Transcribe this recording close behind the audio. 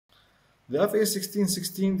The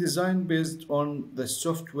FA1616 designed based on the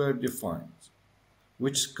software defined,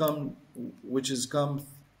 which is come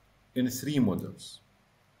in three models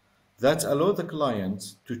that allow the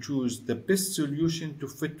client to choose the best solution to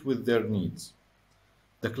fit with their needs.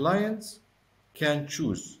 The client can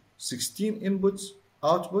choose 16 inputs,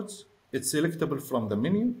 outputs, it's selectable from the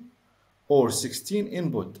menu, or 16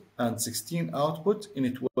 input and 16 output in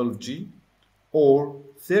a 12G, or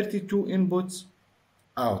 32 inputs,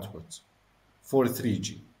 outputs for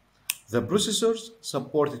 3G. The processors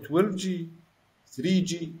support 12G,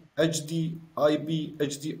 3G, HD, IB,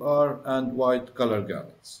 HDR, and wide color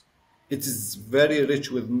gamuts. It is very rich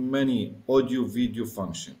with many audio-video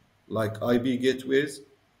functions like IB gateways,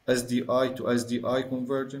 SDI to SDI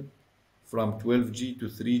conversion, from 12G to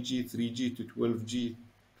 3G, 3G to 12G,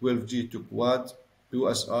 12G to quad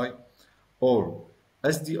to SI, or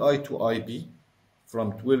SDI to IB,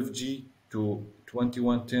 from 12G to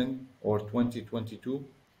 2110 or 2022,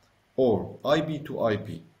 or IB to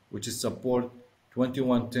IP, which is support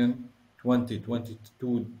 2110,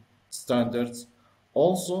 2022 standards.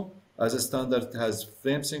 Also, as a standard, it has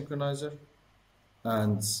frame synchronizer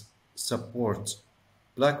and support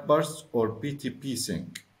black burst or PTP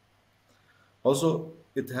sync. Also,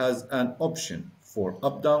 it has an option for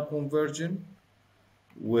up-down conversion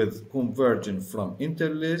with conversion from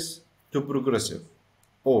interlace to progressive,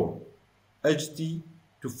 or HD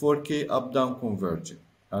to 4K up-down conversion,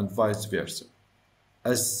 and vice versa,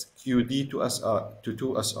 SQD to SI to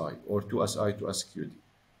 2SI, or 2SI to SQD.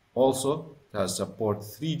 Also, it has support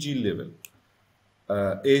 3G level,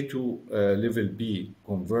 A to level B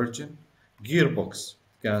conversion. Gearbox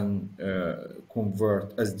can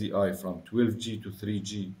convert SDI from 12G to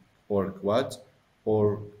 3G or quad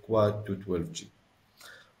to 12G.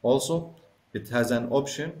 Also, it has an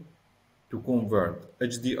option to convert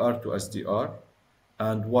HDR to SDR,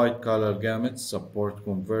 and wide color gamuts support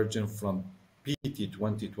conversion from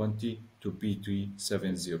PT2020 to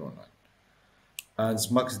PT709. And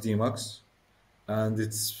Max DMAX, and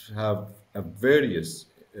it's have a various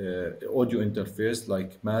audio interface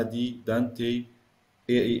like MADI, Dante,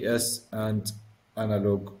 AES, and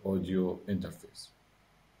analog audio interface.